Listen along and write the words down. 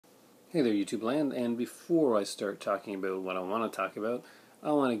Hey there, YouTube land, and before I start talking about what I want to talk about,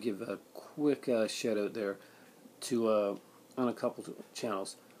 I want to give a quick shout out there to on a couple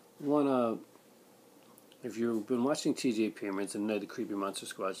channels. One, if you've been watching TJ Pyramids and know the Creepy Monster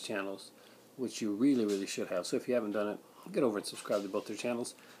Squad's channels, which you really should have, so if you haven't done it, get over and subscribe to both their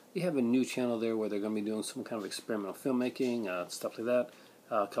channels. They have a new channel there where they're going to be doing some kind of experimental filmmaking, stuff like that,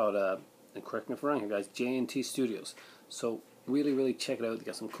 called, and correct me if I'm wrong here guys, J&T Studios. So really check it out. They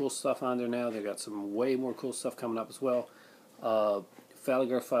got some cool stuff on there now. They got some way more cool stuff coming up as well.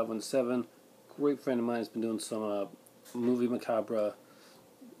 Faligar 517, great friend of mine, has been doing some movie macabre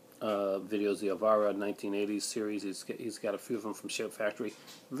videos. The Avara 1980s series. He's got a few of them from Shout Factory.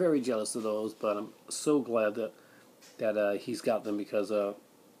 Very jealous of those, but I'm so glad that he's got them because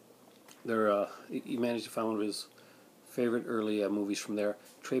he managed to find one of his favorite early movies from there.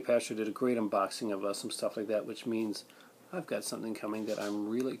 Trey Pastor did a great unboxing of some stuff like that, which means I've got something coming that I'm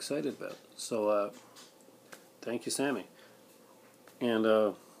really excited about. So, thank you, Sammy.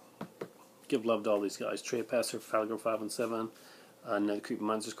 And give love to all these guys. Trey Passer, Falco 517, Night Creepy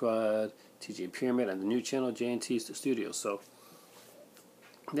Monster Squad, TJ Pyramid, and the new channel, J&T Studios. So,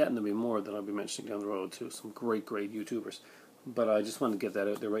 that and there'll be more that I'll be mentioning down the road, too. Some great YouTubers. But I just wanted to get that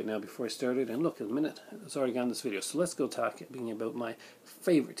out there right now before I started. And look, a minute, it's already gone this video. So let's go talking about my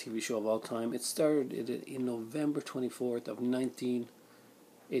favorite TV show of all time. It started in November 24th of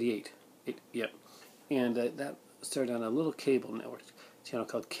 1988. And that started on a little cable network channel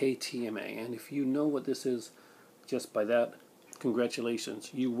called KTMA. And if you know what this is, just by that,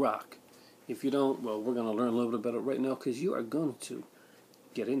 congratulations, you rock. If you don't, well, we're going to learn a little bit about it right now because you are going to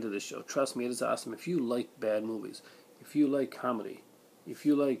get into this show. Trust me, it is awesome. If you like bad movies, if you like comedy, if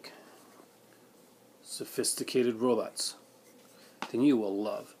you like sophisticated robots, then you will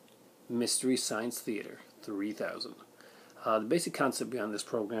love Mystery Science Theater 3000. The basic concept behind this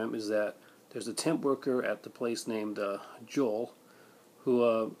program is that there's a temp worker at the place named Joel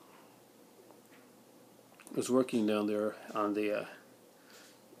who was working down there on the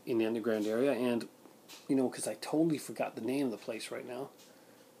in the underground area, and you know, because I totally forgot the name of the place right now.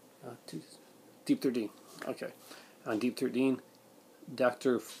 Deep 13. Okay. On Deep 13,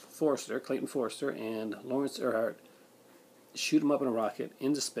 Dr. Forrester, Clayton Forrester, and Lawrence Earhart shoot him up in a rocket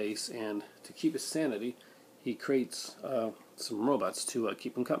into space, and to keep his sanity, he creates some robots to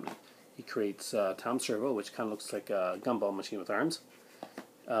keep him company. He creates Tom Servo, which kind of looks like a gumball machine with arms.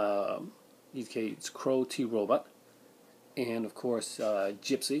 He creates Crow T-Robot, and of course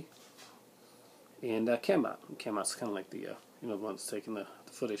Gypsy, and Cambot. Cambot's kind of like the the one that's taking the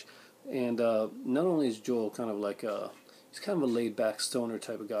footage. And not only is Joel kind of like he's kind of a laid-back stoner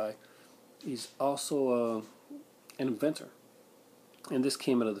type of guy, he's also an inventor. And this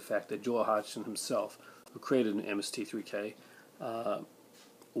came out of the fact that Joel Hodgson himself, who created an MST3K,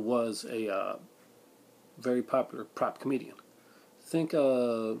 was a very popular prop comedian. Think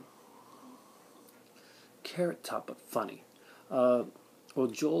Carrot Top, but funny. Well,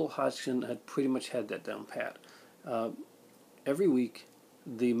 Joel Hodgson had pretty much had that down pat. Every week,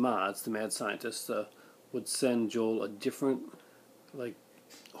 the mods, the mad scientists, would send Joel a different, like,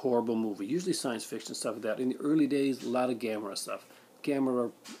 horrible movie. Usually science fiction, stuff like that. In the early days, a lot of Gamera stuff.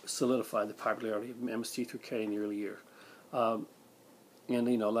 Gamera solidified the popularity of MST3K in the early year. And,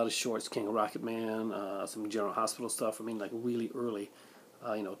 you know, a lot of shorts, King of Rocket Man, some General Hospital stuff. I mean, like, really early,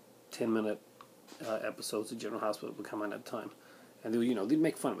 10-minute episodes of General Hospital would come on at the time. And, they'd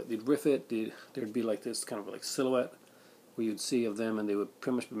make fun of it. They'd riff it. There'd be, like, this kind of, like, silhouette where you'd see of them, and they would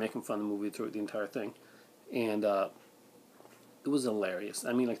pretty much be making fun of the movie throughout the entire thing. And it was hilarious.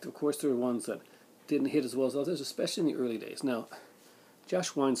 I mean, like, of course, there were ones that didn't hit as well as others, especially in the early days. Now,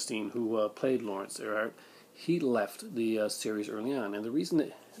 Josh Weinstein, who played Lawrence Earhart, he left the series early on. And the reason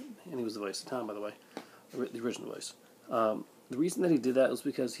that, and he was the voice of Tom, by the way, the original voice. The reason that he did that was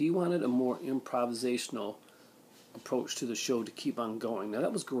because he wanted a more improvisational approach to the show to keep on going. Now,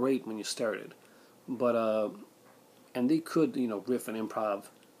 that was great when you started, but and they could, riff and improv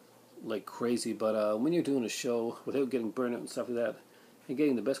like crazy, but when you're doing a show without getting burnt out and stuff like that, and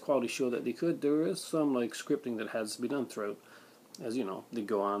getting the best quality show that they could, there is some, like, scripting that has to be done throughout. As, they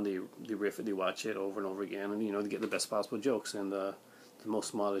go on, they riff it, they watch it over and over again, and, they get the best possible jokes and the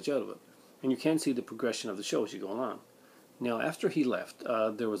most mileage out of it. And you can see the progression of the show as you go along. Now, after he left,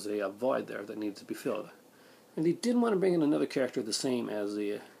 there was a void there that needed to be filled. And they didn't want to bring in another character the same as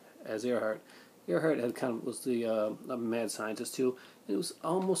Earhart. Earhart was the mad scientist too. It was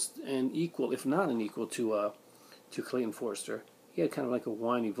almost an equal, if not an equal, to Clayton Forrester. He had kind of like a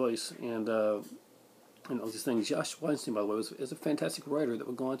whiny voice, and all these things. Josh Weinstein, by the way, was a fantastic writer that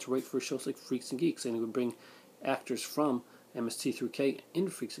would go on to write for shows like Freaks and Geeks, and he would bring actors from MST3K,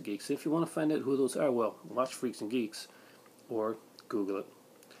 and Freaks and Geeks. If you want to find out who those are, well, watch Freaks and Geeks or Google it,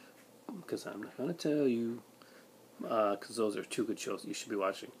 because I'm not going to tell you, because those are two good shows that you should be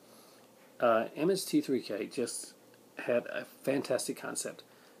watching. MST3K just had a fantastic concept.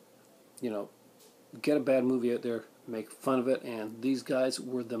 You know, get a bad movie out there, make fun of it, and these guys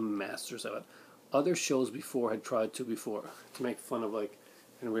were the masters of it. Other shows before had tried to make fun of like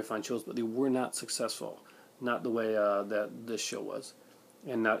and riff on shows, but they were not successful. Not the way that this show was,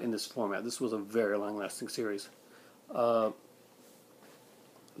 and not in this format. This was a very long-lasting series. The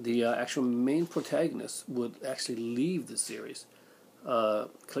actual main protagonist would actually leave the series.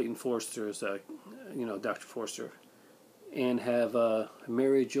 Clayton Forster's, Dr. Forster, and have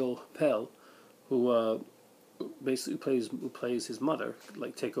Mary Jo Pell, who basically plays his mother,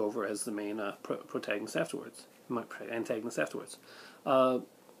 like take over as the main protagonist afterwards, antagonist afterwards.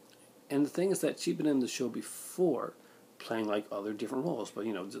 And the thing is that she'd been in the show before, playing like other different roles, but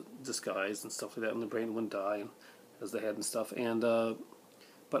disguise and stuff like that, and the brain wouldn't die, and as they had and stuff. And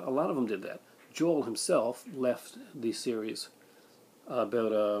but a lot of them did that. Joel himself left the series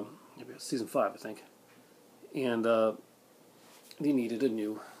about season 5, I think, and he needed a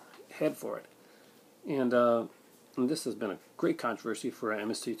new head for it. And this has been a great controversy for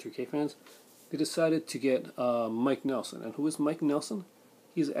MST3K fans. They decided to get Mike Nelson. And who is Mike Nelson?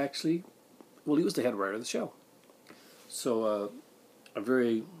 He's actually, he was the head writer of the show. So a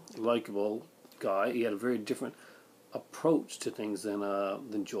very likable guy. He had a very different approach to things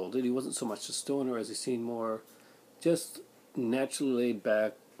than Joel did. He wasn't so much a stoner as he seemed more just naturally laid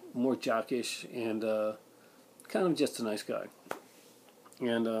back, more jockish, and kind of just a nice guy.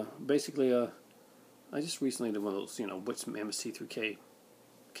 And basically, I just recently did one of those, which MST3K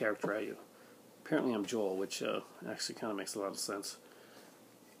character are you? Apparently I'm Joel, which actually kind of makes a lot of sense.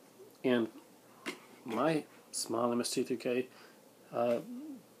 And my small MST3K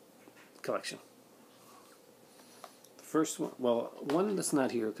collection. The first one, one that's not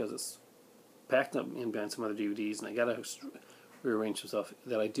here because it's packed up in behind some other DVDs, and I got to rearrange some stuff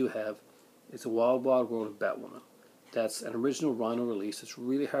that I do have. It's a Wild Wild World of Batwoman. That's an original Rhino release. It's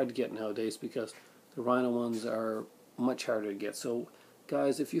really hard to get nowadays because the Rhino ones are much harder to get. So,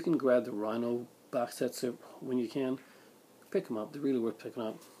 guys, if you can grab the Rhino box sets when you can, pick them up. They're really worth picking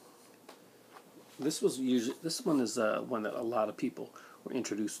up. This one is one that a lot of people were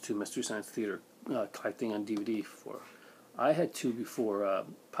introduced to Mystery Science Theater collecting on DVD for. I had two before,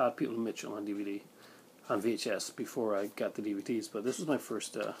 Pod People Mitchell on DVD, on VHS, before I got the DVDs, but this was my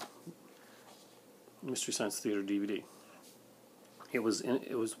first Mystery Science Theater DVD. It was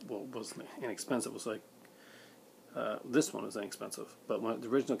wasn't inexpensive. It was like this one was inexpensive, but the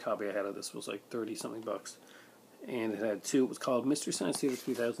original copy I had of this was like 30-something bucks, and it had two. It was called Mystery Science Theater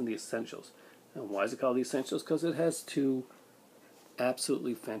 3000: The Essentials. And why is it called The Essentials? Because it has two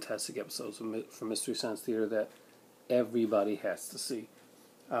absolutely fantastic episodes from Mystery Science Theater that everybody has to see.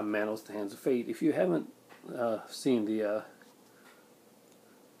 Manos, The Hands of Fate. If you haven't seen the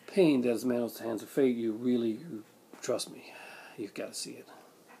pain that is Manos, The Hands of Fate, trust me, you've got to see it.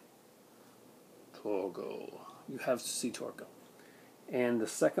 Torgo. You have to see Torgo. And the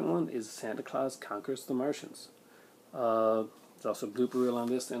second one is Santa Claus Conquers the Martians. There's also a blooper reel on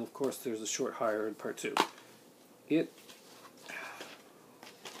this, and of course there's a short hire in part 2. It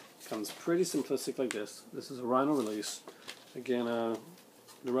comes pretty simplistic like this. This is a Rhino release. Again,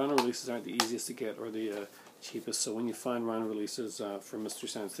 the Rhino releases aren't the easiest to get or the cheapest, so when you find Rhino releases from Mystery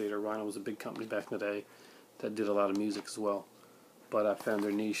Science Theater, Rhino was a big company back in the day that did a lot of music as well. But I found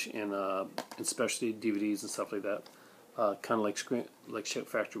their niche in specialty DVDs and stuff like that, kind of like Shout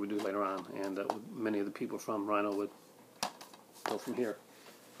Factory would do later on, and many of the people from Rhino would go from here.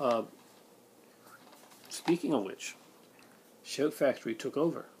 Speaking of which, Shout Factory took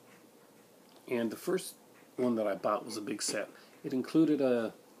over, and the first one that I bought was a big set. It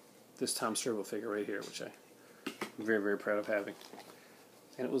included this Tom Servo figure right here, which I'm very, very proud of having.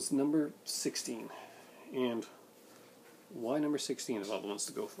 And it was number 16. And why number 16 of all the ones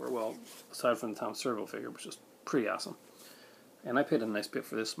to go for? Well, aside from the Tom Servo figure, which is pretty awesome. And I paid a nice bit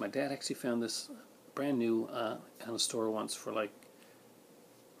for this. My dad actually found this brand new in a store once for like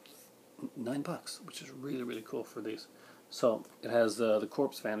 $9, which is really, really cool for these. So it has The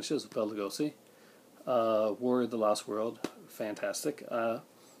Corpse Vanishes with Bela Lugosi, Warrior of the Lost World, fantastic. One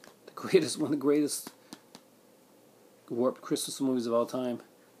of the greatest warped Christmas movies of all time,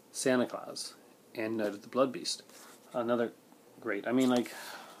 Santa Claus, and Night of the Blood Beast. Another great. I mean, like,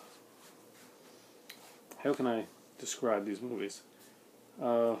 how can I describe these movies?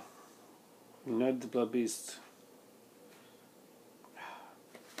 Night of the Blood Beast.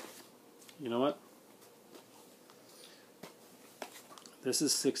 You know what? This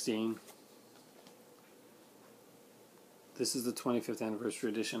is 16. This is the 25th anniversary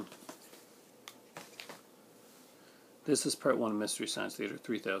edition. This is part 1 of Mystery Science Theater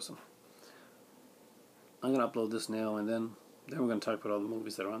 3000. I'm going to upload this now, and then we're going to talk about all the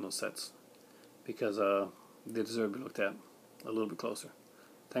movies that are on those sets, because they deserve to be looked at a little bit closer.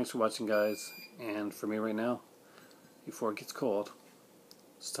 Thanks for watching, guys, and for me right now, before it gets cold,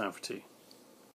 it's time for tea.